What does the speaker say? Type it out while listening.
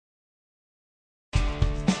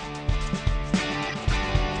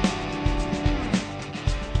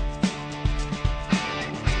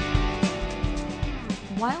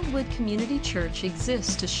Wildwood Community Church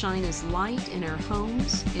exists to shine as light in our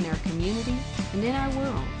homes, in our community, and in our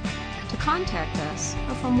world. To contact us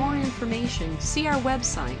or for more information, see our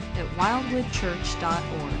website at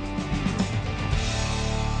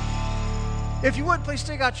wildwoodchurch.org. If you would, please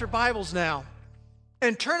take out your Bibles now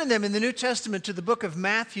and turn in them in the New Testament to the book of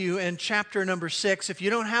Matthew and chapter number 6. If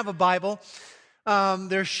you don't have a Bible,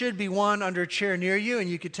 there should be one under a chair near you, and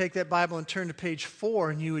you could take that Bible and turn to page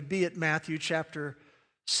 4, and you would be at Matthew chapter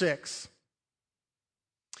 6.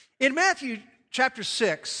 In Matthew chapter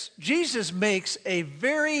 6, Jesus makes a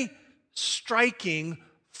very striking,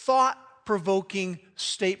 thought-provoking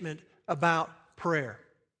statement about prayer.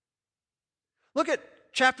 Look at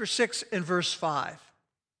chapter 6 and verse 5.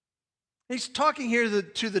 He's talking here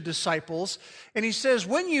to the disciples, and he says,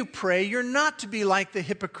 "When you pray, you're not to be like the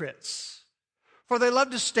hypocrites, for they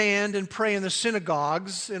love to stand and pray in the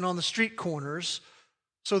synagogues and on the street corners,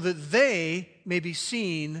 so that they may be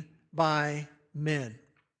seen by men."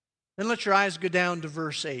 Then let your eyes go down to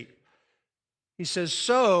verse 8. He says,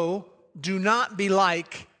 "So do not be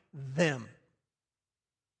like them."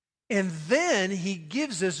 And then he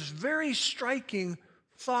gives this very striking,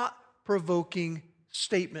 thought-provoking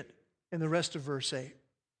statement in the rest of verse 8.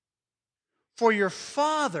 "For your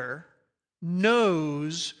Father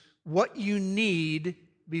knows what you need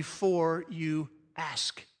before you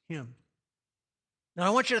ask Him." Now I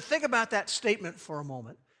want you to think about that statement for a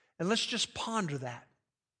moment, and let's just ponder that.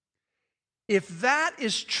 If that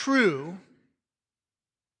is true,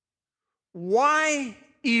 why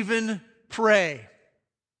even pray?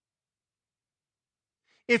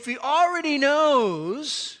 If He already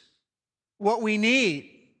knows what we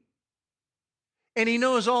need, and He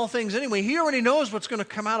knows all things anyway, He already knows what's going to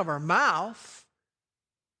come out of our mouth,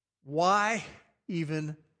 why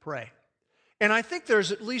even pray? And I think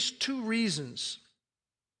there's at least two reasons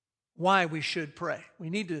why we should pray. We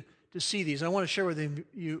need to see these. I want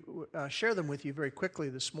to share them with you very quickly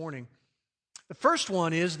this morning. The first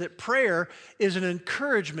one is that prayer is an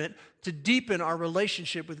encouragement to deepen our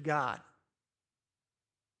relationship with God.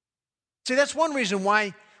 See, that's one reason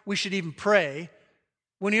why we should even pray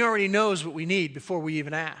when He already knows what we need before we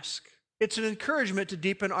even ask. It's an encouragement to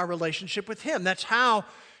deepen our relationship with Him. That's how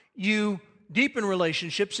you deepen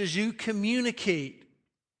relationships, is you communicate.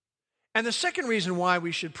 And the second reason why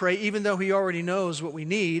we should pray, even though He already knows what we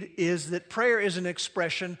need, is that prayer is an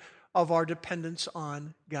expression of our dependence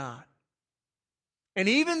on God. And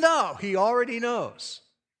even though He already knows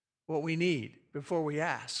what we need before we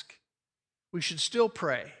ask, we should still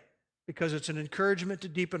pray, because it's an encouragement to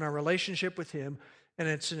deepen our relationship with Him, and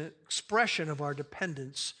it's an expression of our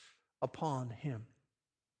dependence upon Him.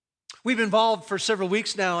 We've been involved for several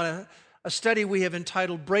weeks now in a study we have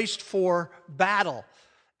entitled Braced for Battle.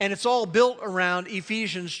 And it's all built around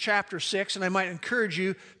Ephesians chapter 6, and I might encourage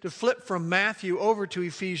you to flip from Matthew over to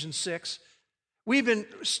Ephesians 6. We've been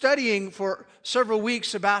studying for several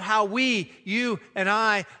weeks about how we, you and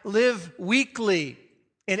I, live weekly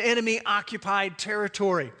in enemy-occupied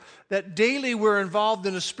territory, that daily we're involved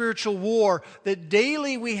in a spiritual war, that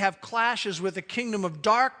daily we have clashes with the kingdom of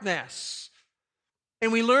darkness.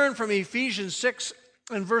 And we learn from Ephesians 6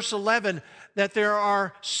 and verse 11 that there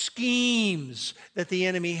are schemes that the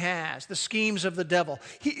enemy has, the schemes of the devil.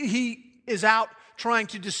 He is out trying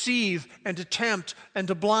to deceive and to tempt and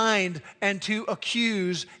to blind and to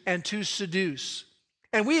accuse and to seduce.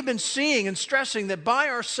 And we have been seeing and stressing that by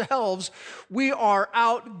ourselves we are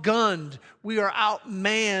outgunned, we are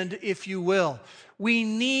outmanned, if you will. We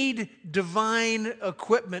need divine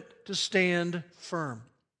equipment to stand firm.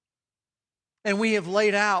 And we have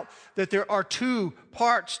laid out that there are two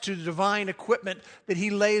parts to divine equipment that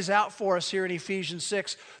He lays out for us here in Ephesians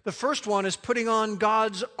 6. The first one is putting on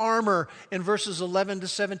God's armor in verses 11 to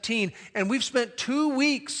 17. And we've spent 2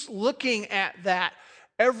 weeks looking at that,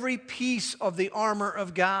 every piece of the armor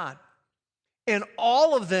of God. And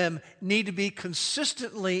all of them need to be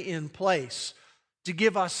consistently in place to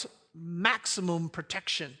give us maximum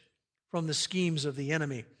protection from the schemes of the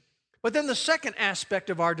enemy. But then the second aspect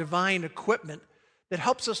of our divine equipment that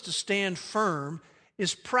helps us to stand firm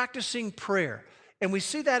is practicing prayer. And we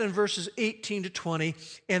see that in verses 18 to 20,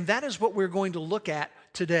 and that is what we're going to look at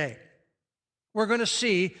today. We're going to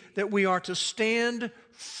see that we are to stand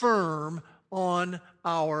firm on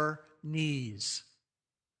our knees.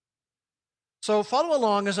 So follow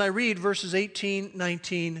along as I read verses 18,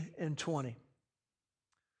 19, and 20.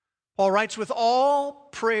 Paul writes, "With all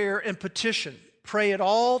prayer and petition, pray at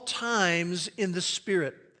all times in the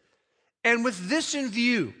Spirit. And with this in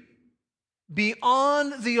view, be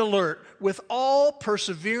on the alert with all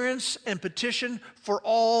perseverance and petition for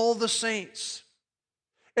all the saints.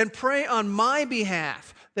 And pray on my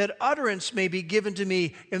behalf, that utterance may be given to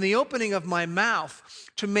me in the opening of my mouth,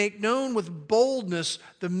 to make known with boldness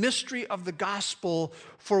the mystery of the gospel,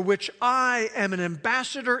 for which I am an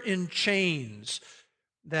ambassador in chains,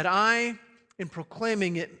 that I, in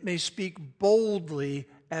proclaiming it, may speak boldly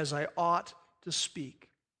as I ought to speak.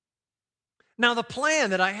 Now, the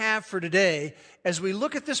plan that I have for today, as we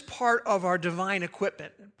look at this part of our divine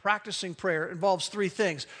equipment, practicing prayer, involves three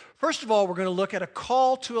things. First of all, we're going to look at a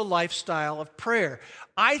call to a lifestyle of prayer.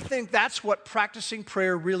 I think that's what practicing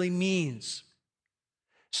prayer really means.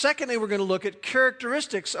 Secondly, we're going to look at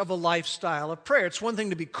characteristics of a lifestyle of prayer. It's one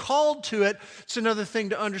thing to be called to it. It's another thing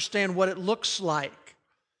to understand what it looks like.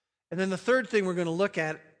 And then the third thing we're going to look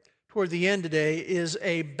at toward the end today is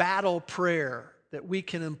a battle prayer that we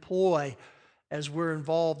can employ as we're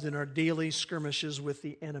involved in our daily skirmishes with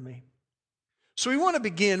the enemy. So we want to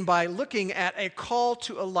begin by looking at a call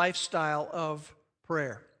to a lifestyle of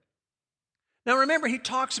prayer. Now remember, he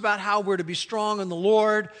talks about how we're to be strong in the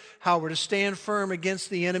Lord, how we're to stand firm against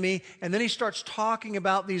the enemy, and then he starts talking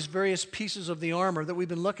about these various pieces of the armor that we've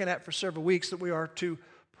been looking at for several weeks that we are to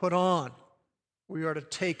put on, we are to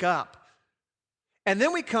take up. And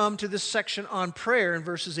then we come to this section on prayer in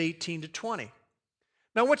verses 18 to 20.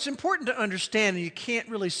 Now, what's important to understand, and you can't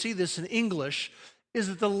really see this in English, is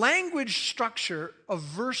that the language structure of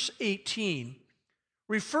verse 18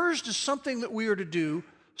 refers to something that we are to do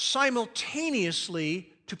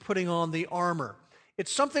simultaneously to putting on the armor.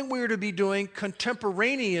 It's something we are to be doing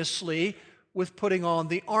contemporaneously with putting on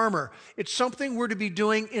the armor. It's something we're to be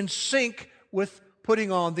doing in sync with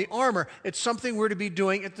putting on the armor. It's something we're to be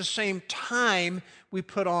doing at the same time we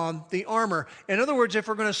put on the armor. In other words, if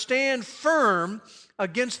we're going to stand firm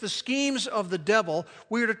against the schemes of the devil,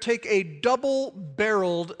 we are to take a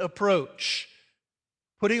double-barreled approach,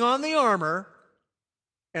 putting on the armor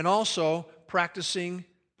and also practicing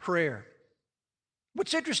prayer.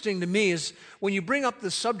 What's interesting to me is when you bring up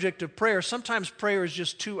the subject of prayer, sometimes prayer is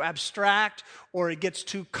just too abstract or it gets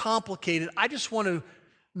too complicated. I just want to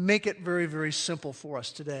make it very, very simple for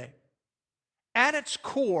us today. At its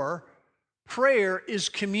core, prayer is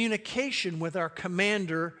communication with our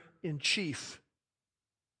commander-in-chief.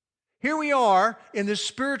 Here we are in this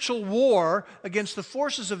spiritual war against the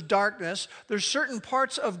forces of darkness. There's certain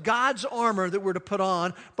parts of God's armor that we're to put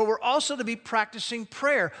on, but we're also to be practicing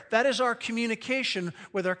prayer. That is our communication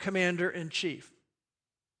with our commander-in-chief.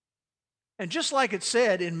 And just like it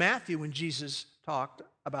said in Matthew when Jesus talked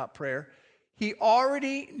about prayer, he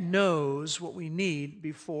already knows what we need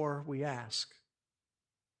before we ask.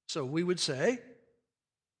 So we would say,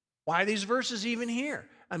 why are these verses even here?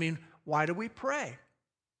 I mean, why do we pray?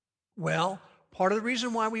 Well, part of the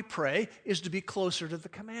reason why we pray is to be closer to the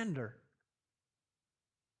commander.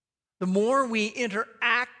 The more we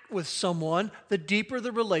interact with someone, the deeper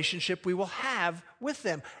the relationship we will have with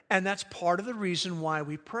them. And that's part of the reason why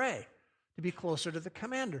we pray, to be closer to the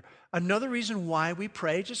commander. Another reason why we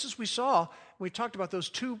pray, just as we saw, we talked about those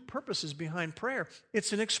two purposes behind prayer,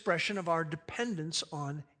 it's an expression of our dependence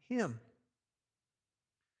on him.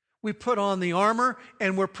 We put on the armor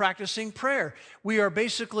and we're practicing prayer. We are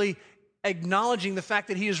basically acknowledging the fact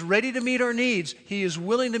that he is ready to meet our needs. He is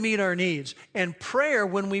willing to meet our needs. And prayer,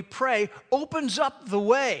 when we pray, opens up the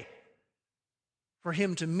way for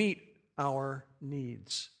him to meet our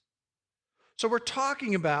needs. So we're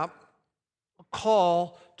talking about a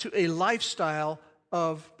call to a lifestyle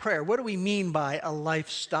of prayer. What do we mean by a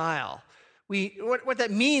lifestyle? What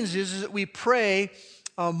that means is that we pray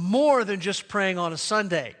more than just praying on a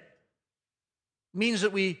Sunday. It means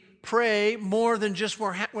that we pray more than just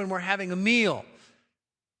when we're having a meal.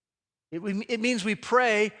 It means we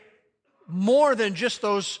pray more than just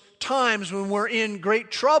those times when we're in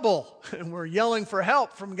great trouble and we're yelling for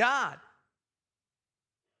help from God.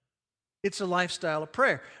 It's a lifestyle of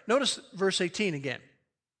prayer. Notice verse 18 again.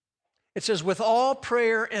 It says, with all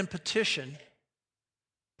prayer and petition,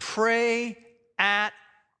 pray at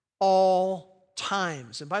all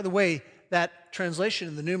times. And by the way, that translation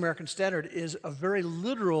in the New American Standard is a very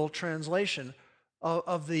literal translation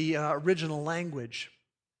of the original language.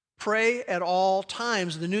 Pray at all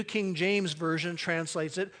times. The New King James Version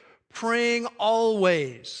translates it, praying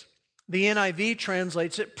always. The NIV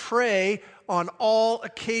translates it, pray on all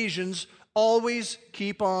occasions, always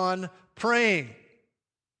keep on praying.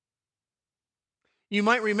 You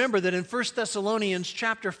might remember that in 1 Thessalonians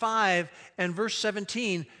chapter 5 and verse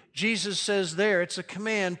 17, Jesus says there, it's a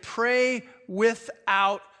command, pray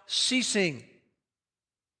without ceasing.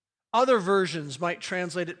 Other versions might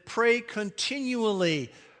translate it, pray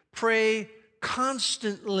continually, pray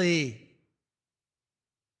constantly.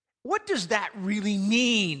 What does that really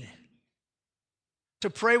mean? To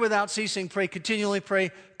pray without ceasing, pray continually,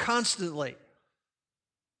 pray constantly.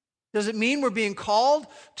 Does it mean we're being called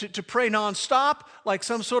to pray nonstop, like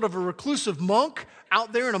some sort of a reclusive monk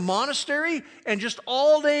out there in a monastery, and just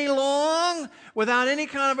all day long, without any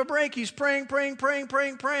kind of a break, he's praying,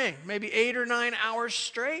 maybe 8 or 9 hours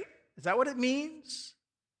straight? Is that what it means?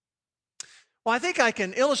 Well, I think I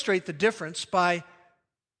can illustrate the difference by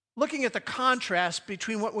looking at the contrast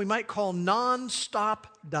between what we might call nonstop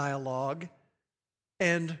dialogue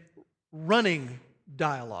and running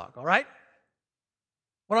dialogue, all right?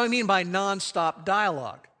 What do I mean by nonstop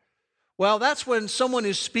dialogue? Well, that's when someone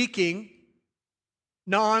is speaking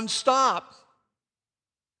nonstop.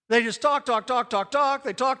 They just talk. They talk.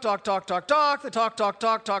 They talk. They talk,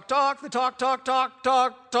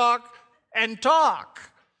 and talk.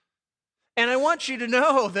 And I want you to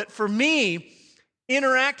know that for me,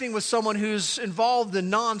 interacting with someone who's involved in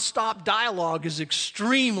nonstop dialogue is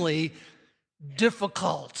extremely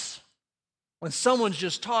difficult. When someone's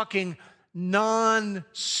just talking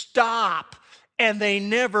non-stop and they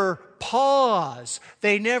never pause,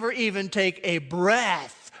 they never even take a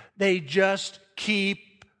breath, they just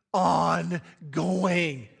keep on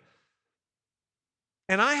going.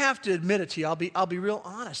 And I have to admit it to you, I'll be real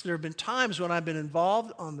honest. There have been times when I've been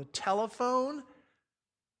involved on the telephone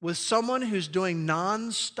with someone who's doing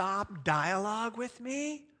non-stop dialogue with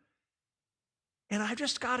me. And I've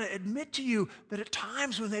just got to admit to you that at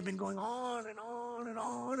times when they've been going on and on and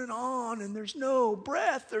on and on, and there's no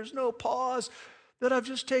breath, there's no pause, that I've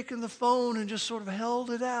just taken the phone and just sort of held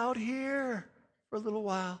it out here for a little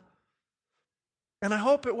while. And I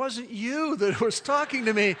hope it wasn't you that was talking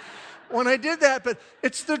to me when I did that, but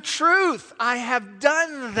it's the truth. I have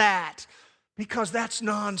done that because that's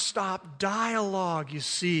nonstop dialogue, you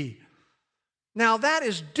see. Now, that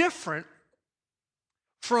is different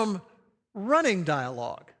from running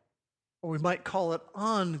dialogue, or we might call it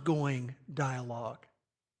ongoing dialogue.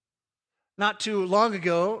 Not too long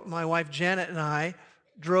ago, my wife Janet and I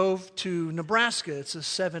drove to Nebraska. It's a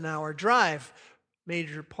 7-hour drive.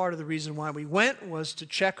 Major part of the reason why we went was to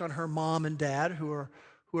check on her mom and dad, who are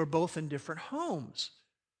both in different homes.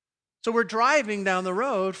 So we're driving down the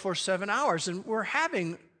road for 7 hours, and we're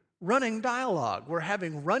having running dialogue. We're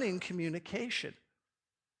having running communication.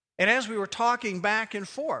 And as we were talking back and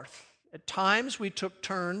forth, at times we took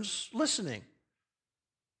turns listening.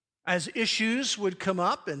 As issues would come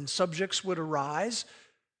up and subjects would arise,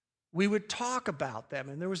 we would talk about them.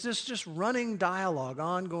 And there was this just running dialogue,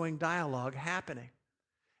 ongoing dialogue happening.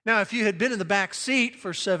 Now, if you had been in the back seat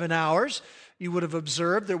for 7 hours, you would have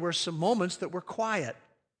observed there were some moments that were quiet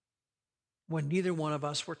when neither one of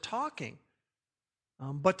us were talking.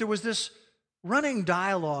 But there was this running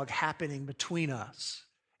dialogue happening between us.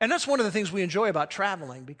 And that's one of the things we enjoy about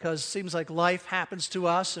traveling, because it seems like life happens to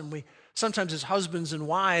us, and we sometimes as husbands and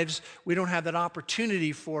wives, we don't have that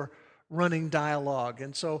opportunity for running dialogue.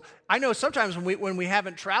 And so I know sometimes when we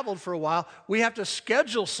haven't traveled for a while, we have to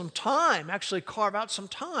schedule some time, actually carve out some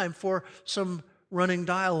time for some running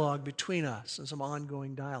dialogue between us and some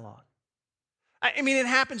ongoing dialogue. I mean, it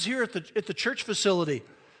happens here at the church facility,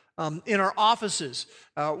 in our offices,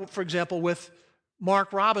 for example, with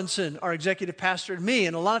Mark Robinson, our executive pastor, and me.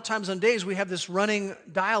 And a lot of times on days we have this running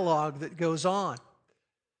dialogue that goes on.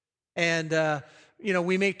 And,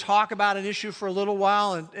 we may talk about an issue for a little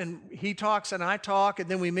while, and he talks and I talk, and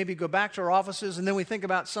then we maybe go back to our offices, and then we think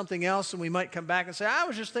about something else, and we might come back and say, I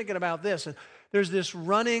was just thinking about this. And there's this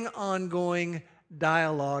running, ongoing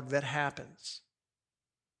dialogue that happens.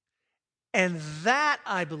 And that,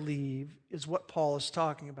 I believe, is what Paul is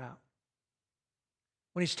talking about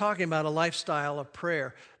when he's talking about a lifestyle of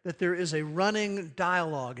prayer, that there is a running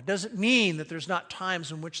dialogue. It doesn't mean that there's not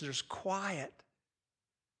times in which there's quiet.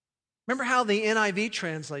 Remember how the NIV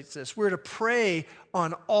translates this. We're to pray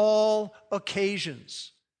on all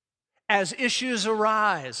occasions, as issues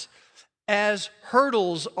arise, as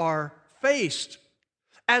hurdles are faced,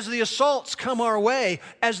 as the assaults come our way,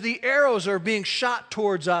 as the arrows are being shot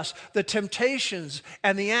towards us, the temptations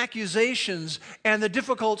and the accusations and the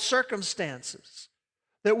difficult circumstances,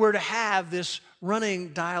 that we're to have this running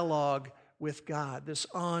dialogue with God, this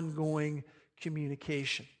ongoing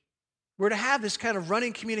communication. We're to have this kind of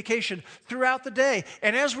running communication throughout the day.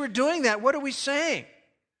 And as we're doing that, what are we saying?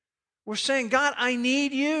 We're saying, God, I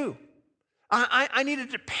need you. I need to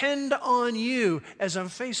depend on you as I'm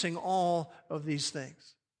facing all of these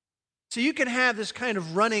things. So you can have this kind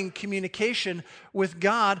of running communication with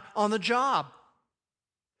God on the job.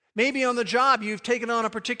 Maybe on the job, you've taken on a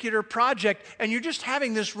particular project and you're just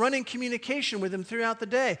having this running communication with Him throughout the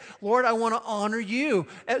day. Lord, I want to honor You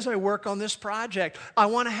as I work on this project. I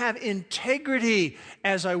want to have integrity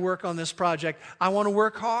as I work on this project. I want to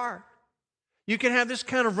work hard. You can have this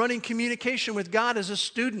kind of running communication with God as a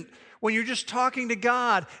student when you're just talking to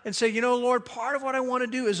God and say, Lord, part of what I want to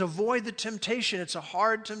do is avoid the temptation. It's a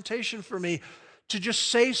hard temptation for me to just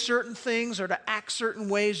say certain things or to act certain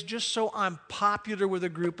ways just so I'm popular with a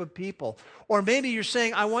group of people. Or maybe you're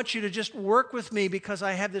saying, I want you to just work with me because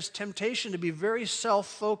I have this temptation to be very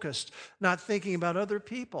self-focused, not thinking about other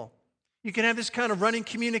people. You can have this kind of running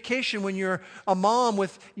communication when you're a mom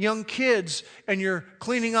with young kids and you're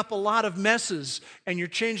cleaning up a lot of messes and you're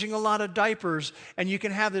changing a lot of diapers, and you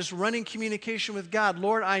can have this running communication with God.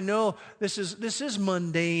 Lord, I know this is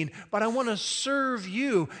mundane, but I want to serve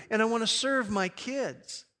You and I want to serve my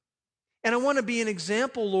kids. And I want to be an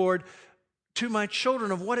example, Lord, to my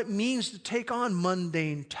children of what it means to take on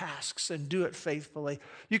mundane tasks and do it faithfully.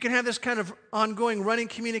 You can have this kind of ongoing running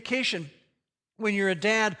communication when you're a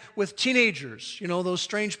dad with teenagers, those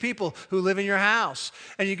strange people who live in your house.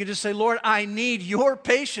 And you can just say, Lord, I need Your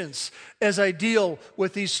patience as I deal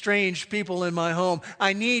with these strange people in my home.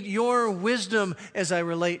 I need Your wisdom as I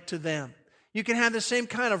relate to them. You can have the same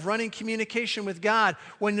kind of running communication with God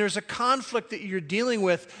when there's a conflict that you're dealing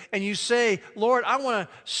with and you say, Lord, I want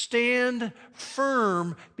to stand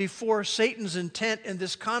firm before Satan's intent in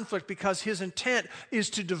this conflict because his intent is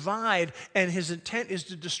to divide and his intent is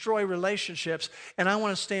to destroy relationships, and I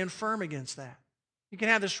want to stand firm against that. You can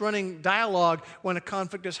have this running dialogue when a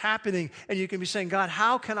conflict is happening, and you can be saying, God,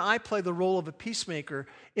 how can I play the role of a peacemaker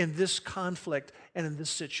in this conflict and in this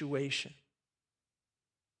situation?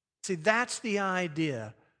 See, that's the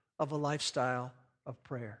idea of a lifestyle of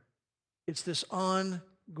prayer. It's this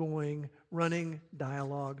ongoing, running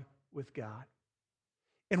dialogue with God.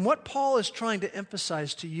 And what Paul is trying to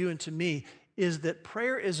emphasize to you and to me is that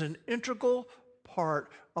prayer is an integral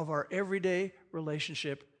part of our everyday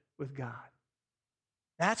relationship with God.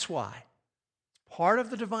 That's why it's part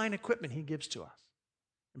of the divine equipment He gives to us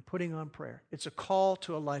in putting on prayer. It's a call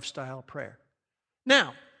to a lifestyle of prayer.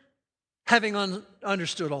 Now, having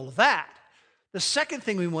understood all of that, the second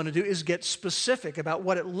thing we want to do is get specific about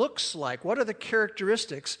what it looks like. What are the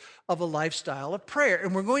characteristics of a lifestyle of prayer?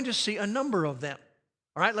 And we're going to see a number of them.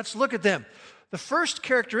 All right, let's look at them. The first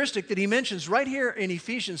characteristic that he mentions right here in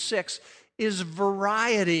Ephesians 6 is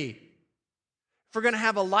variety. If we're going to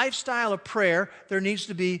have a lifestyle of prayer, there needs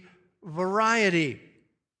to be variety.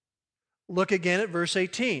 Look again at verse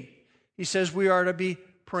 18. He says we are to be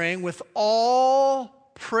praying with all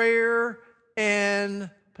prayer and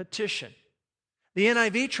petition. The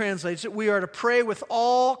NIV translates it, we are to pray with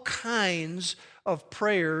all kinds of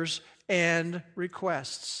prayers and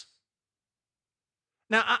requests.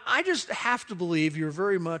 Now, I just have to believe you're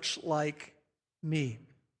very much like me.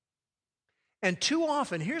 And too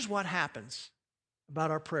often, here's what happens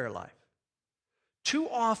about our prayer life. Too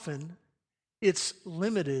often, it's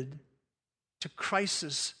limited to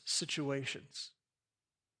crisis situations.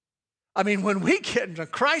 I mean, when we get into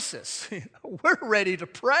crisis, we're ready to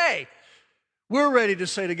pray. We're ready to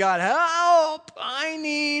say to God, help, I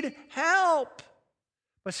need help.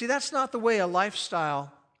 But see, that's not the way a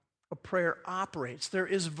lifestyle of prayer operates. There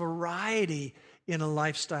is variety in a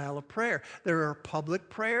lifestyle of prayer. There are public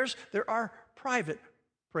prayers, there are private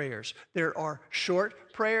prayers. There are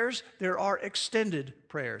short prayers, there are extended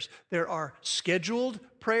prayers. There are scheduled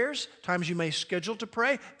prayers, times you may schedule to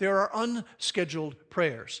pray. There are unscheduled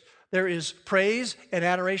prayers. There is praise and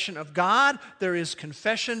adoration of God. There is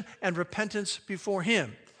confession and repentance before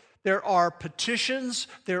Him. There are petitions.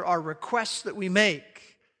 There are requests that we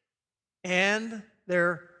make. And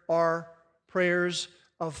there are prayers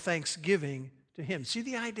of thanksgiving to Him. See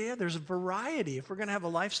the idea? There's a variety. If we're going to have a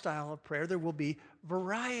lifestyle of prayer, there will be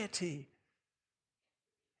variety.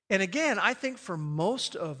 And again, I think for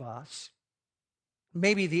most of us,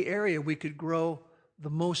 maybe the area we could grow the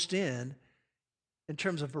most in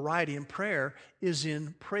terms of variety in prayer, is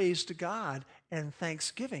in praise to God and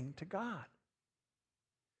thanksgiving to God.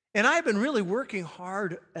 And I've been really working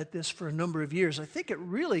hard at this for a number of years. I think it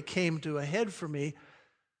really came to a head for me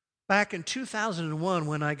back in 2001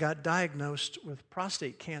 when I got diagnosed with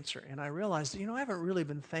prostate cancer. And I realized, I haven't really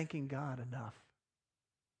been thanking God enough.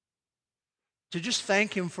 To just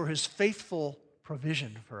thank Him for His faithful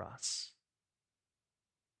provision for us.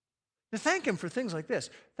 To thank Him for things like this.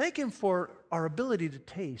 Thank Him for our ability to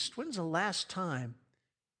taste. When's the last time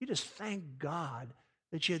you just thanked God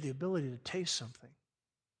that you had the ability to taste something?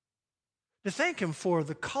 To thank Him for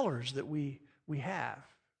the colors that we have,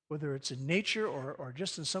 whether it's in nature or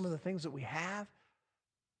just in some of the things that we have.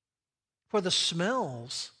 for the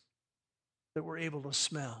smells that we're able to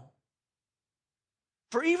smell,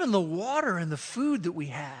 for even the water and the food that we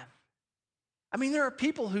have. I mean, there are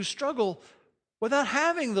people who struggle without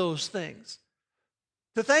having those things.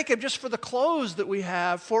 To thank Him just for the clothes that we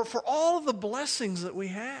have, for all of the blessings that we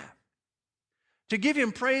have. To give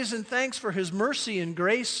Him praise and thanks for His mercy and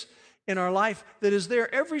grace in our life that is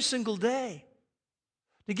there every single day.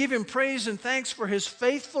 To give Him praise and thanks for His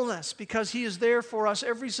faithfulness because He is there for us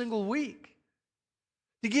every single week.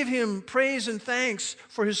 To give Him praise and thanks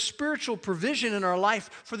for His spiritual provision in our life,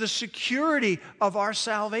 for the security of our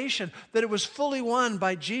salvation, that it was fully won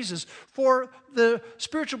by Jesus, for the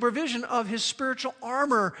spiritual provision of His spiritual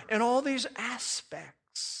armor and all these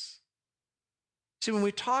aspects. See, when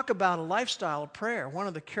we talk about a lifestyle of prayer, one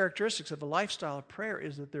of the characteristics of a lifestyle of prayer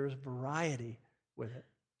is that there is variety with it.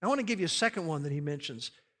 I want to give you a second one that he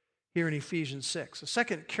mentions here in Ephesians 6. A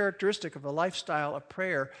second characteristic of a lifestyle of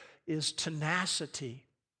prayer is tenacity.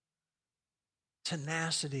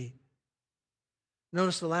 Tenacity.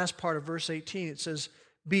 Notice the last part of verse 18. It says,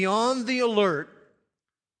 be on the alert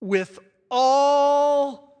with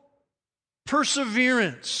all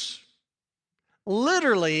perseverance.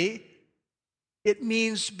 Literally, it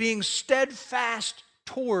means being steadfast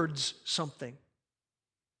towards something.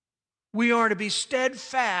 We are to be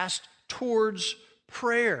steadfast towards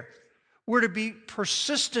prayer. We're to be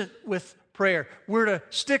persistent with prayer. We're to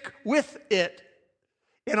stick with it.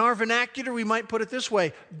 In our vernacular, we might put it this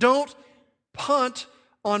way: don't punt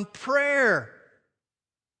on prayer.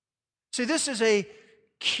 See, this is a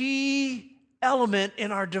key element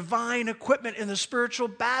in our divine equipment in the spiritual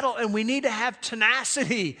battle, and we need to have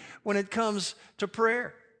tenacity when it comes to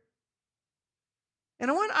prayer.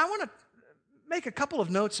 And I want to make a couple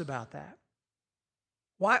of notes about that.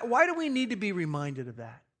 Why do we need to be reminded of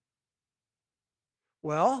that?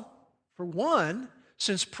 Well, for one,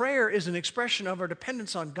 since prayer is an expression of our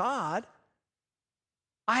dependence on God,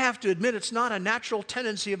 I have to admit it's not a natural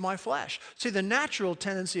tendency of my flesh. See, the natural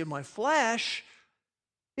tendency of my flesh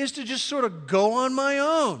is to just sort of go on my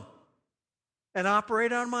own and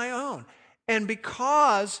operate on my own. And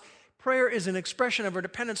because prayer is an expression of our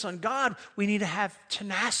dependence on God, we need to have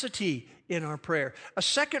tenacity in our prayer. A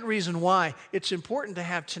second reason why it's important to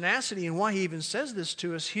have tenacity, and why he even says this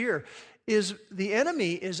to us here, is the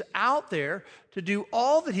enemy is out there to do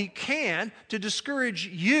all that he can to discourage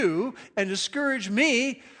you and discourage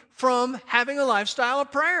me from having a lifestyle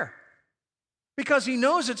of prayer. Because he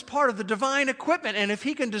knows it's part of the divine equipment, and if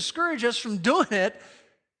he can discourage us from doing it,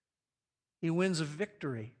 he wins a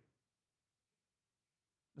victory.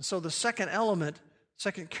 And so the second element,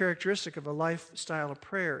 second characteristic of a lifestyle of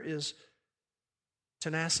prayer is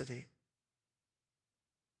tenacity.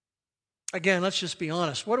 Again, let's just be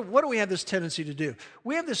honest. What do we have this tendency to do?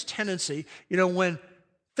 We have this tendency, when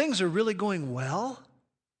things are really going well,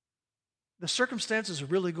 the circumstances are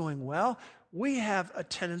really going well, we have a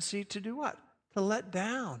tendency to do what? To let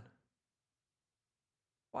down.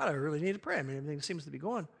 Why do I really need to pray? I mean, everything seems to be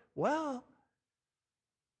going well.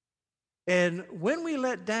 And when we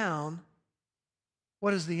let down,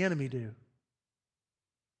 what does the enemy do?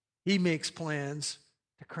 He makes plans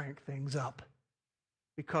to crank things up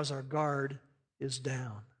because our guard is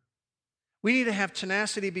down. We need to have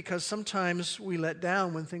tenacity because sometimes we let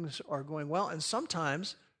down when things are going well, and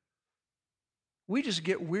sometimes we just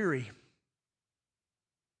get weary.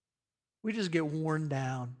 We just get worn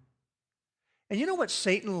down. And you know what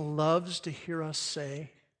Satan loves to hear us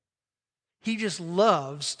say? He just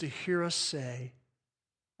loves to hear us say,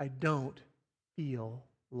 I don't feel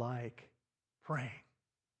like praying.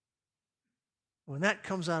 When that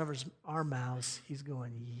comes out of our mouths, he's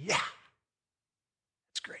going, yeah,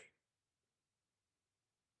 that's great.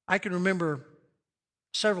 I can remember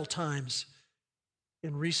several times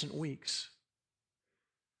in recent weeks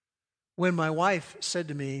when my wife said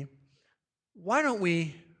to me, why don't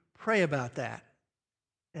we pray about that?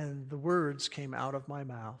 And the words came out of my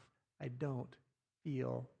mouth, I don't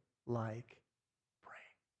feel like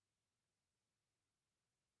praying.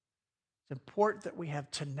 It's important that we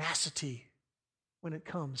have tenacity when it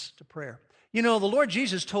comes to prayer. The Lord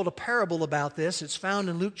Jesus told a parable about this. It's found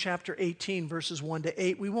in Luke chapter 18, verses 1 to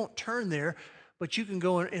 8. We won't turn there, but you can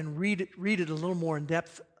go and read it a little more in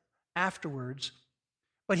depth afterwards.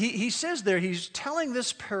 But he says there, he's telling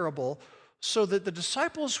this parable so that the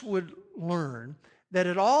disciples would learn that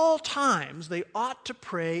at all times they ought to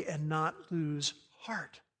pray and not lose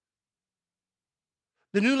heart.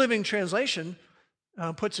 The New Living Translation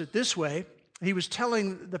puts it this way. He was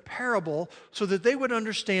telling the parable so that they would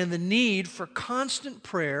understand the need for constant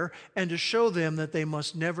prayer and to show them that they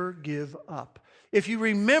must never give up. If you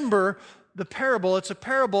remember the parable. It's a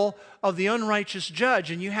parable of the unrighteous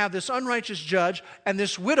judge. And you have this unrighteous judge and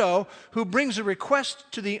this widow who brings a request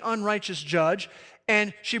to the unrighteous judge.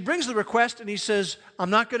 And she brings the request and he says, I'm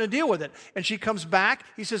not going to deal with it. And she comes back.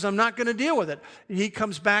 He says, I'm not going to deal with it. He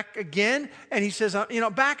comes back again and he says,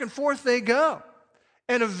 back and forth they go.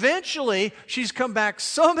 And eventually, she's come back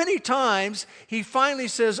so many times, he finally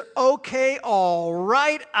says, okay, all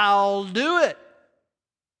right, I'll do it.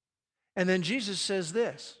 And then Jesus says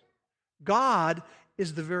this, God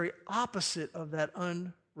is the very opposite of that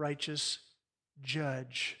unrighteous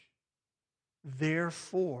judge.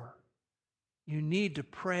 Therefore, you need to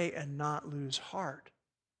pray and not lose heart.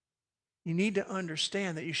 You need to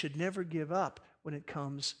understand that you should never give up when it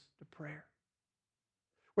comes to prayer.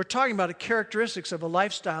 We're talking about the characteristics of a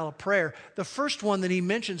lifestyle of prayer. The first one that he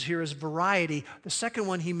mentions here is variety. The second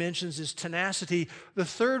one he mentions is tenacity. The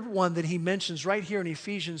third one that he mentions right here in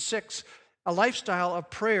Ephesians 6, a lifestyle of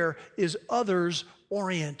prayer is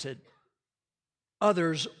others-oriented.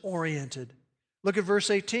 Others-oriented. Look at verse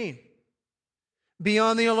 18. Be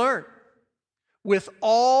on the alert with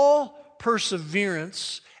all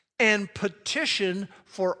perseverance and petition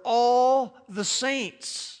for all the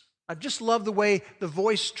saints. I just love the way the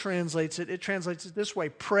Voice translates it. It translates it this way: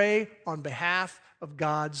 pray on behalf of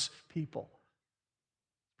God's people.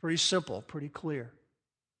 Pretty simple, pretty clear.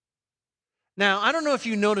 Now, I don't know if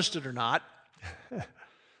you noticed it or not,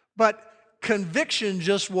 but conviction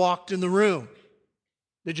just walked in the room.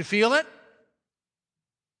 Did you feel it?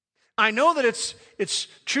 I know that it's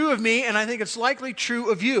true of me, and I think it's likely true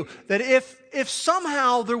of you, that if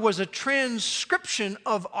somehow there was a transcription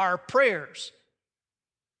of our prayers,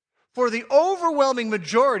 for the overwhelming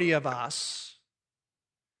majority of us,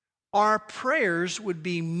 our prayers would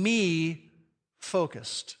be me-focused.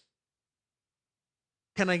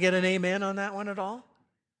 Can I get an amen on that one at all?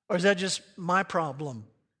 Or is that just my problem?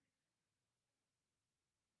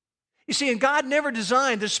 You see, and God never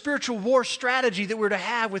designed the spiritual war strategy that we're to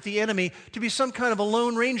have with the enemy to be some kind of a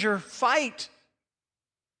Lone Ranger fight.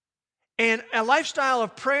 And a lifestyle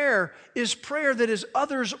of prayer is prayer that is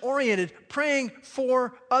others-oriented, praying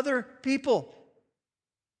for other people.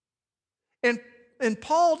 And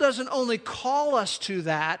Paul doesn't only call us to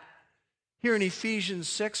that here in Ephesians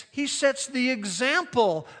 6, he sets the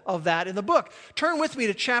example of that in the book. Turn with me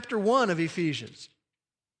to chapter 1 of Ephesians.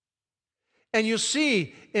 And you'll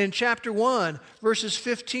see in chapter 1, verses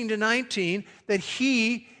 15 to 19, that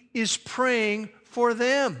he is praying for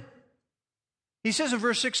them. He says in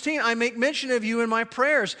verse 16, I make mention of you in my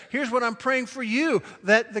prayers. Here's what I'm praying for you,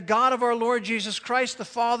 that the God of our Lord Jesus Christ, the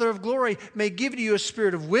Father of glory, may give to you a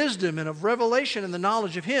spirit of wisdom and of revelation and the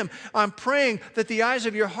knowledge of him. I'm praying that the eyes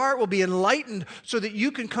of your heart will be enlightened so that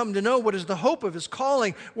you can come to know what is the hope of his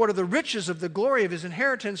calling, what are the riches of the glory of his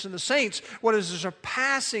inheritance in the saints, what is the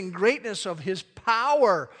surpassing greatness of his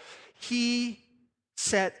power. He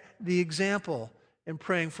set the example in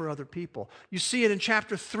praying for other people. You see it in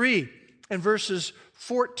chapter 3. And verses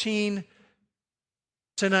 14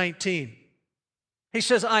 to 19. He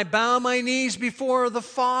says, I bow my knees before the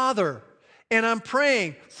Father, and I'm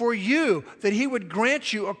praying for you that he would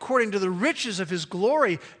grant you, according to the riches of his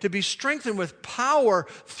glory, to be strengthened with power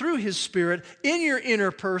through his Spirit in your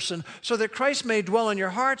inner person, so that Christ may dwell in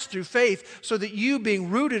your hearts through faith, so that you, being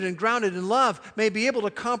rooted and grounded in love, may be able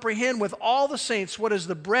to comprehend with all the saints what is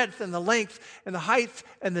the breadth and the length and the height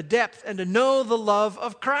and the depth, and to know the love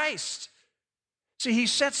of Christ. See, he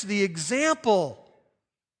sets the example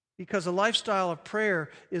because a lifestyle of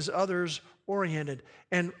prayer is others-oriented.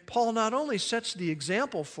 And Paul not only sets the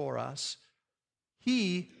example for us,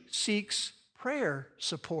 he seeks prayer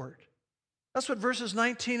support. That's what verses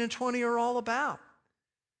 19 and 20 are all about.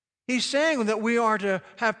 He's saying that we are to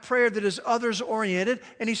have prayer that is others-oriented,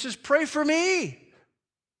 and he says, pray for me,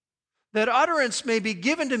 that utterance may be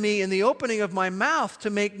given to me in the opening of my mouth to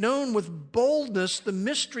make known with boldness the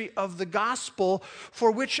mystery of the gospel,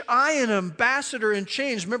 for which I am an ambassador in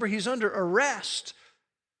chains. Remember, he's under arrest.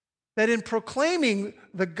 That in proclaiming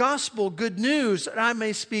the gospel, good news, that I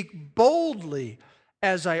may speak boldly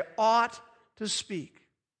as I ought to speak.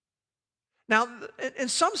 Now, in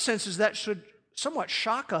some senses, that should somewhat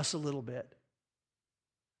shock us a little bit.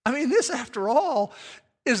 I mean, this, after all,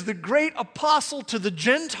 is the great apostle to the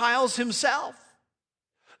Gentiles himself.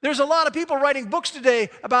 There's a lot of people writing books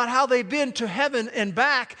today about how they've been to heaven and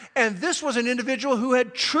back, and this was an individual who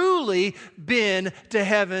had truly been to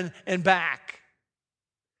heaven and back.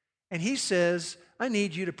 And he says, I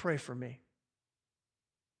need you to pray for me.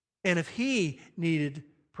 And if he needed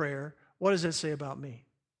prayer, what does that say about me?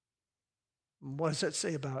 What does that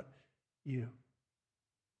say about you?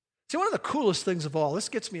 See, one of the coolest things of all, this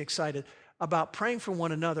gets me excited. about praying for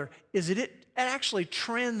one another is that it actually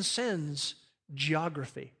transcends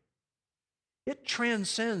geography. It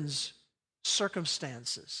transcends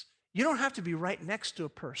circumstances. You don't have to be right next to a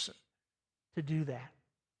person to do that.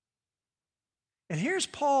 And here's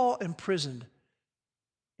Paul imprisoned.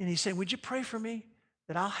 And he's saying, would you pray for me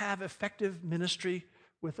that I'll have effective ministry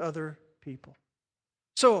with other people?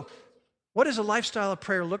 So, what does a lifestyle of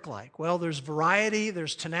prayer look like? Well, there's variety,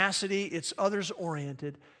 there's tenacity, it's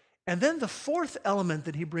others-oriented. And then the fourth element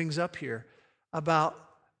that he brings up here about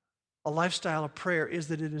a lifestyle of prayer is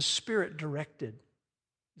that it is spirit-directed.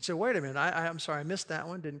 You say, wait a minute, I'm sorry, I missed that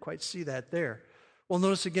one, didn't quite see that there. Well,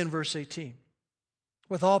 notice again verse 18.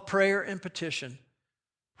 With all prayer and petition,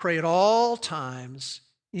 pray at all times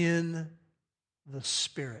in the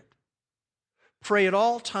Spirit. Pray at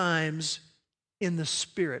all times in the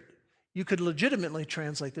Spirit. You could legitimately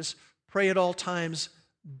translate this, pray at all times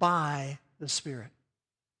by the Spirit.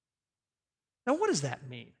 Now, what does that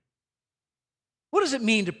mean? What does it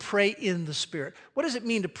mean to pray in the Spirit? What does it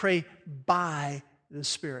mean to pray by the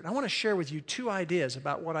Spirit? I want to share with you two ideas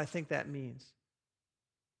about what I think that means.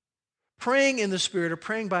 Praying in the Spirit or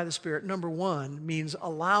praying by the Spirit, number one, means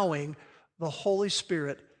allowing the Holy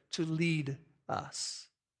Spirit to lead us.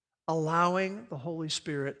 Allowing the Holy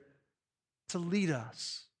Spirit to lead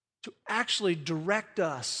us, to actually direct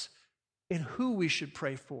us in who we should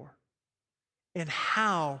pray for and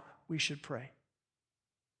how we should pray.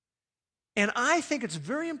 And I think it's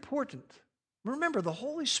very important. Remember, the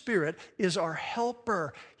Holy Spirit is our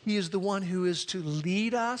helper. He is the one who is to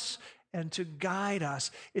lead us and to guide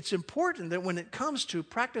us. It's important that when it comes to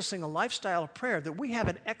practicing a lifestyle of prayer, that we have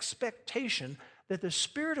an expectation that the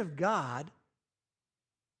Spirit of God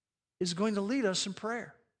is going to lead us in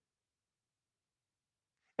prayer.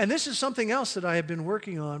 And this is something else that I have been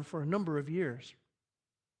working on for a number of years.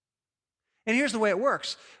 And here's the way it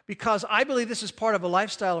works. Because I believe this is part of a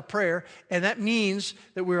lifestyle of prayer, and that means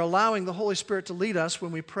that we're allowing the Holy Spirit to lead us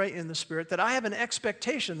when we pray in the Spirit, that I have an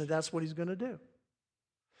expectation that that's what He's going to do.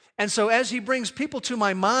 And so as He brings people to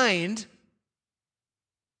my mind,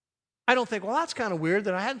 I don't think, well, that's kind of weird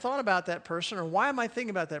that I hadn't thought about that person, or why am I thinking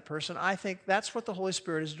about that person? I think that's what the Holy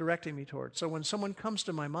Spirit is directing me toward. So when someone comes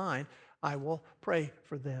to my mind, I will pray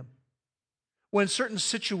for them. When certain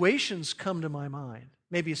situations come to my mind,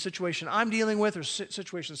 maybe a situation I'm dealing with or a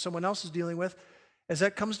situation someone else is dealing with, as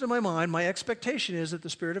that comes to my mind, my expectation is that the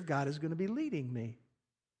Spirit of God is going to be leading me.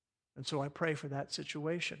 And so I pray for that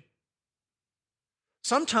situation.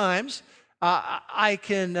 Sometimes I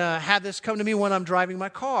can have this come to me when I'm driving my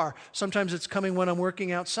car. Sometimes it's coming when I'm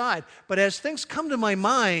working outside. But as things come to my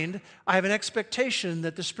mind, I have an expectation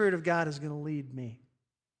that the Spirit of God is going to lead me.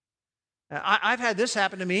 I've had this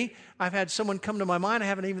happen to me. I've had someone come to my mind I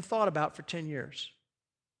haven't even thought about for 10 years.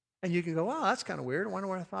 And you can go, wow, that's kind of weird. I wonder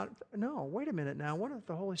what I thought. No, wait a minute now. What if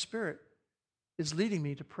the Holy Spirit is leading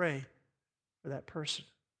me to pray for that person?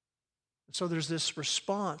 So there's this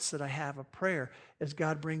response that I have of prayer as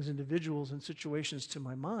God brings individuals and situations to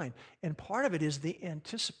my mind. And part of it is the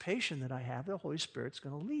anticipation that I have the Holy Spirit's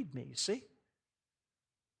going to lead me, you see?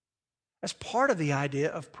 That's part of the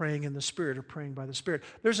idea of praying in the Spirit or praying by the Spirit.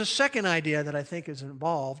 There's a second idea that I think is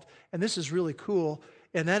involved, and this is really cool,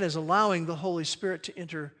 and that is allowing the Holy Spirit to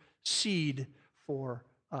intercede for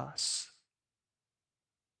us.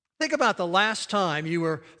 Think about the last time you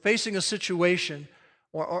were facing a situation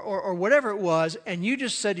or whatever it was, and you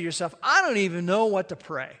just said to yourself, I don't even know what to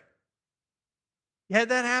pray. You had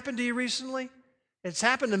that happen to you recently? It's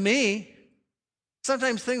happened to me.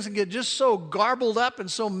 Sometimes things can get just so garbled up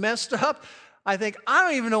and so messed up, I think, I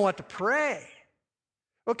don't even know what to pray.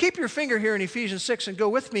 Well, keep your finger here in Ephesians 6 and go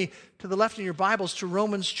with me to the left in your Bibles to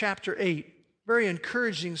Romans chapter 8. Very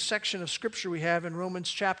encouraging section of Scripture we have in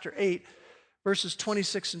Romans chapter 8, verses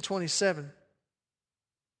 26 and 27.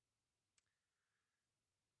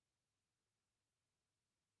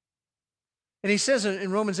 And he says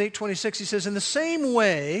in Romans 8:26, he says, in the same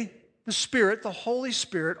way, the Spirit, the Holy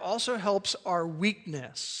Spirit, also helps our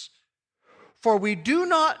weakness. For we do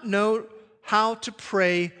not know how to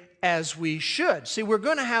pray as we should. See, we're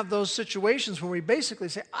going to have those situations when we basically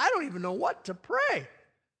say, I don't even know what to pray.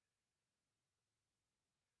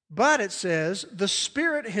 But it says, the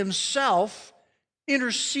Spirit Himself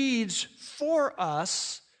intercedes for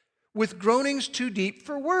us with groanings too deep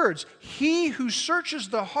for words. He who searches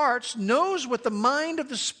the hearts knows what the mind of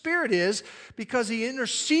the Spirit is, because He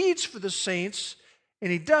intercedes for the saints, and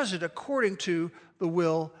He does it according to the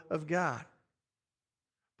will of God.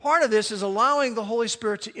 Part of this is allowing the Holy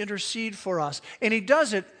Spirit to intercede for us. And He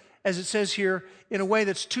does it, as it says here, in a way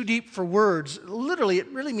that's too deep for words. Literally, it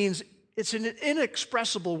really means it's in an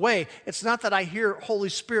inexpressible way. It's not that I hear Holy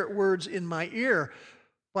Spirit words in my ear,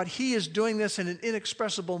 but he is doing this in an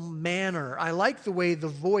inexpressible manner. I like the way the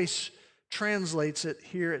Voice translates it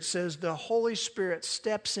here. It says, the Holy Spirit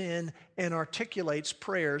steps in and articulates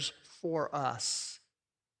prayers for us.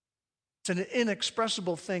 It's an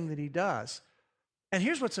inexpressible thing that he does. And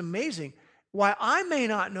here's what's amazing. While I may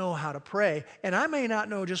not know how to pray, and I may not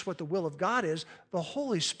know just what the will of God is, the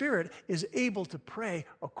Holy Spirit is able to pray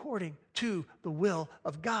according to the will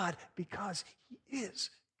of God because he is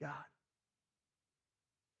God.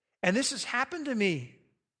 And this has happened to me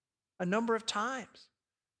a number of times.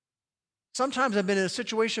 Sometimes I've been in a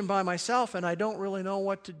situation by myself and I don't really know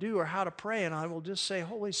what to do or how to pray, and I will just say,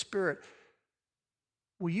 Holy Spirit,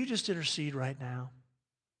 will you just intercede right now?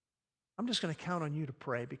 I'm just going to count on you to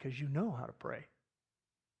pray because you know how to pray.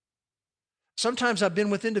 Sometimes I've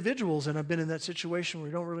been with individuals and I've been in that situation where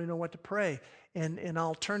we don't really know what to pray, and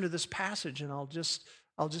I'll turn to this passage and I'll just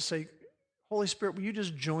say, Holy Spirit, will you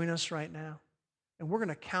just join us right now? And we're going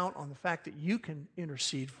to count on the fact that you can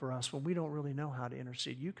intercede for us when we don't really know how to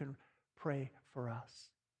intercede. You can pray for us.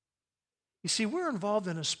 You see, we're involved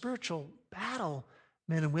in a spiritual battle,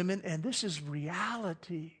 men and women, and this is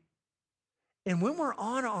reality. And when we're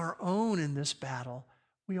on our own in this battle,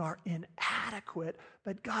 we are inadequate,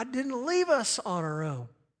 but God didn't leave us on our own.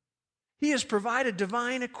 He has provided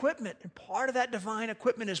divine equipment, and part of that divine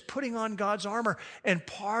equipment is putting on God's armor, and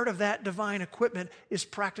part of that divine equipment is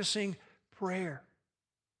practicing prayer.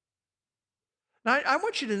 Now, I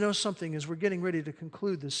want you to know something as we're getting ready to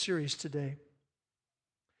conclude this series today,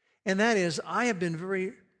 and that is I have been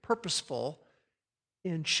very purposeful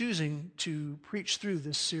in choosing to preach through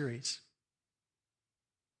this series.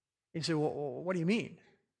 You say, well, what do you mean?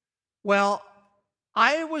 Well,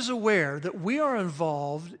 I was aware that we are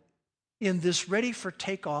involved in this Ready for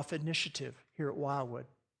Takeoff initiative here at Wildwood.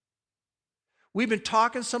 We've been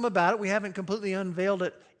talking some about it. We haven't completely unveiled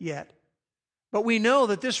it yet. But we know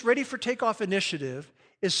that this Ready for Takeoff initiative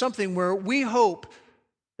is something where we hope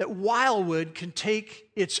that Wildwood can take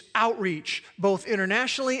its outreach, both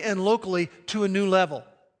internationally and locally, to a new level.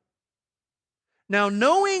 Now,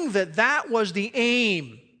 knowing that that was the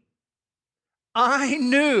aim, I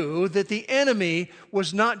knew that the enemy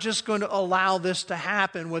was not just going to allow this to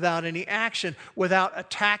happen without any action, without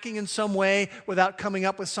attacking in some way, without coming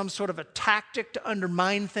up with some sort of a tactic to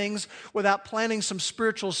undermine things, without planning some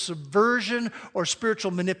spiritual subversion or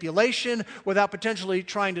spiritual manipulation, without potentially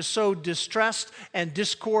trying to sow distrust and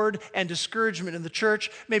discord and discouragement in the church,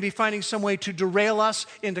 maybe finding some way to derail us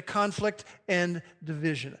into conflict and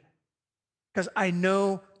division. Because I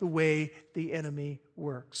know the way the enemy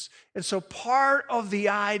works. And so part of the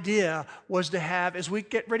idea was to have, as we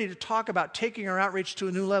get ready to talk about taking our outreach to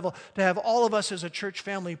a new level, to have all of us as a church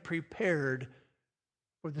family prepared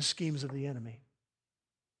for the schemes of the enemy.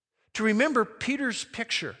 To remember Peter's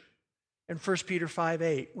picture in 1 Peter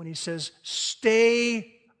 5:8 when he says,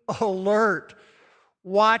 stay alert,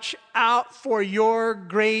 watch out for your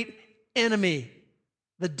great enemy,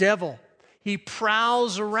 the devil. He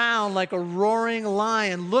prowls around like a roaring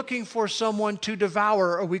lion looking for someone to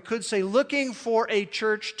devour, or we could say looking for a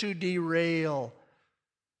church to derail.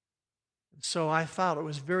 So I thought it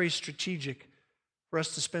was very strategic for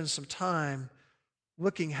us to spend some time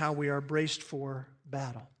looking how we are braced for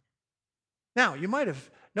battle. Now, you might have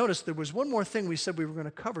noticed there was one more thing we said we were going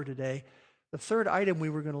to cover today, the third item we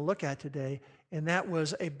were going to look at today, and that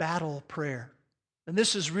was a battle prayer. And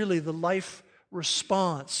this is really the life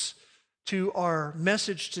response to our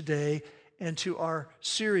message today and to our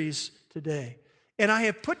series today. And I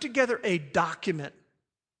have put together a document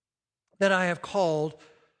that I have called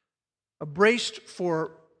a Braced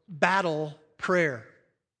for Battle Prayer.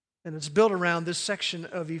 And it's built around this section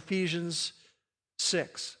of Ephesians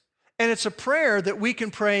 6. And it's a prayer that we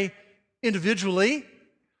can pray individually.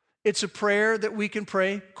 It's a prayer that we can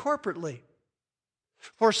pray corporately.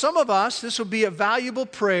 For some of us, this will be a valuable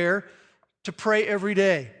prayer to pray every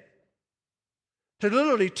day. To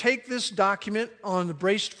literally take this document on the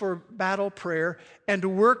Braced for Battle prayer and to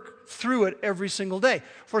work through it every single day.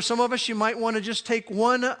 For some of us, you might want to just take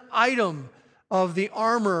one item of the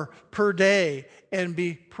armor per day and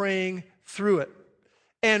be praying through it.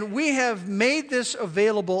 And we have made this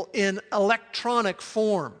available in electronic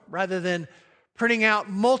form rather than printing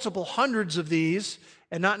out multiple hundreds of these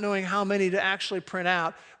and not knowing how many to actually print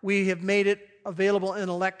out. We have made it available in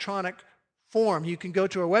electronic form. You can go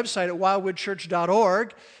to our website at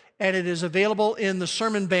wildwoodchurch.org, and it is available in the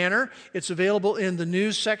sermon banner. It's available in the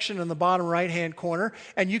news section in the bottom right-hand corner.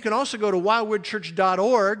 And you can also go to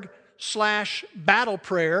wildwoodchurch.org/battle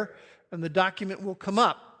prayer, and the document will come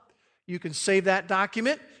up. You can save that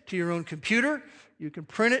document to your own computer. You can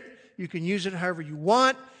print it. You can use it however you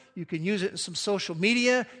want. You can use it in some social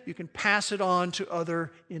media. You can pass it on to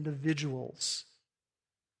other individuals.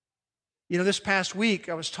 You know, this past week,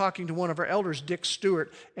 I was talking to one of our elders, Dick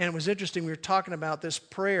Stewart, and it was interesting. We were talking about this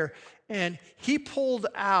prayer, and he pulled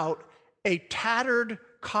out a tattered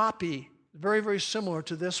copy, very, very similar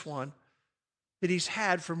to this one, that he's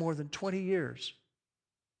had for more than 20 years.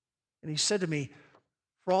 And he said to me,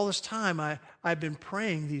 for all this time, I've been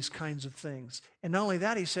praying these kinds of things. And not only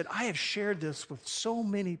that, he said, I have shared this with so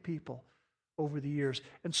many people over the years.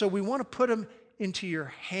 And so we want to put them into your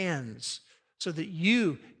hands so that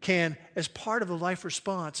you can, as part of the life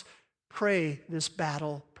response, pray this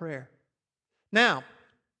battle prayer. Now,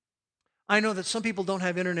 I know that some people don't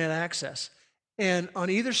have internet access. And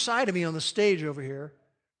on either side of me on the stage over here,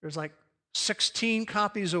 there's like 16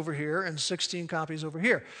 copies over here and 16 copies over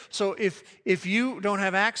here. So if you don't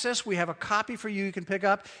have access, we have a copy for you can pick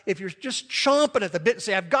up. If you're just chomping at the bit and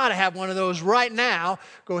say, I've got to have one of those right now,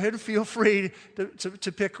 go ahead and feel free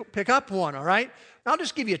to pick up one, all right? I'll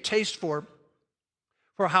just give you a taste for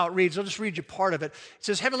how it reads. I'll just read you part of it. It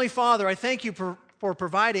says, Heavenly Father, I thank you for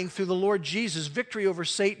providing through the Lord Jesus victory over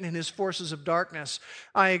Satan and his forces of darkness.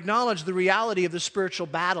 I acknowledge the reality of the spiritual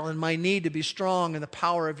battle and my need to be strong in the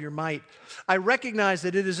power of your might. I recognize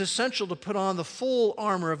that it is essential to put on the full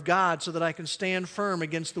armor of God so that I can stand firm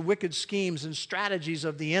against the wicked schemes and strategies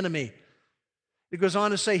of the enemy. It goes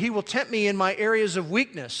on to say, He will tempt me in my areas of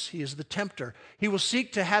weakness. He is the tempter. He will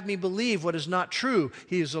seek to have me believe what is not true.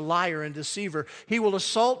 He is a liar and deceiver. He will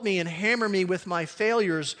assault me and hammer me with my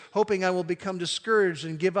failures, hoping I will become discouraged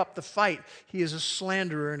and give up the fight. He is a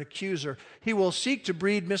slanderer and accuser. He will seek to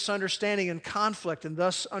breed misunderstanding and conflict and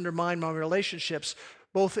thus undermine my relationships,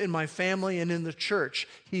 both in my family and in the church.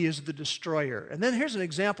 He is the destroyer. And then here's an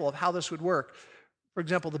example of how this would work. For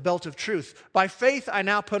example, the belt of truth. By faith, I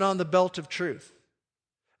now put on the belt of truth.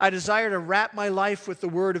 I desire to wrap my life with the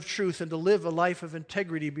word of truth and to live a life of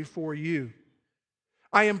integrity before you.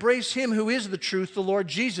 I embrace Him who is the truth, the Lord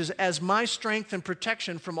Jesus, as my strength and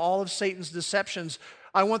protection from all of Satan's deceptions.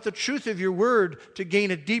 I want the truth of your word to gain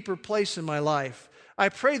a deeper place in my life. I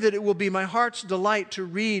pray that it will be my heart's delight to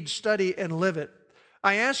read, study, and live it.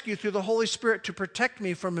 I ask you through the Holy Spirit to protect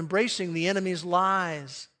me from embracing the enemy's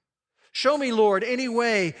lies. Show me, Lord, any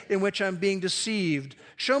way in which I'm being deceived.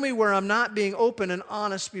 Show me where I'm not being open and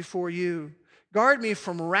honest before you. Guard me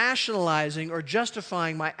from rationalizing or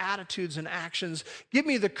justifying my attitudes and actions. Give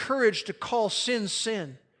me the courage to call sin,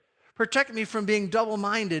 sin. Protect me from being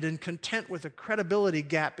double-minded and content with a credibility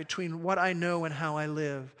gap between what I know and how I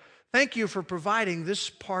live. Thank you for providing this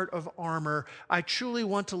part of armor. I truly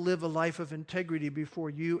want to live a life of integrity before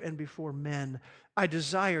you and before men. I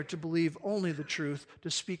desire to believe only the truth,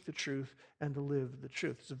 to speak the truth, and to live the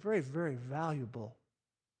truth. It's a very, very valuable,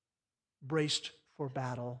 braced for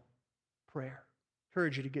battle prayer. I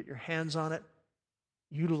encourage you to get your hands on it,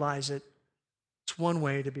 utilize it. It's one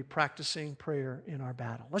way to be practicing prayer in our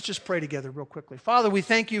battle. Let's just pray together real quickly. Father, we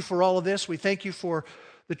thank you for all of this. We thank you for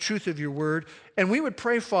the truth of your word. And we would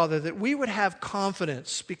pray, Father, that we would have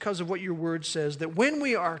confidence because of what your word says, that when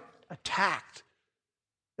we are attacked,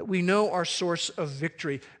 that we know our source of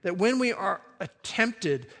victory, that when we are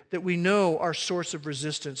tempted, that we know our source of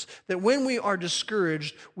resistance, that when we are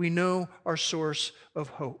discouraged, we know our source of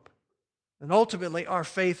hope. And ultimately, our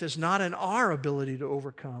faith is not in our ability to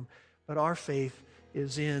overcome, but our faith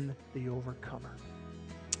is in the overcomer.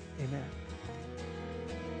 Amen.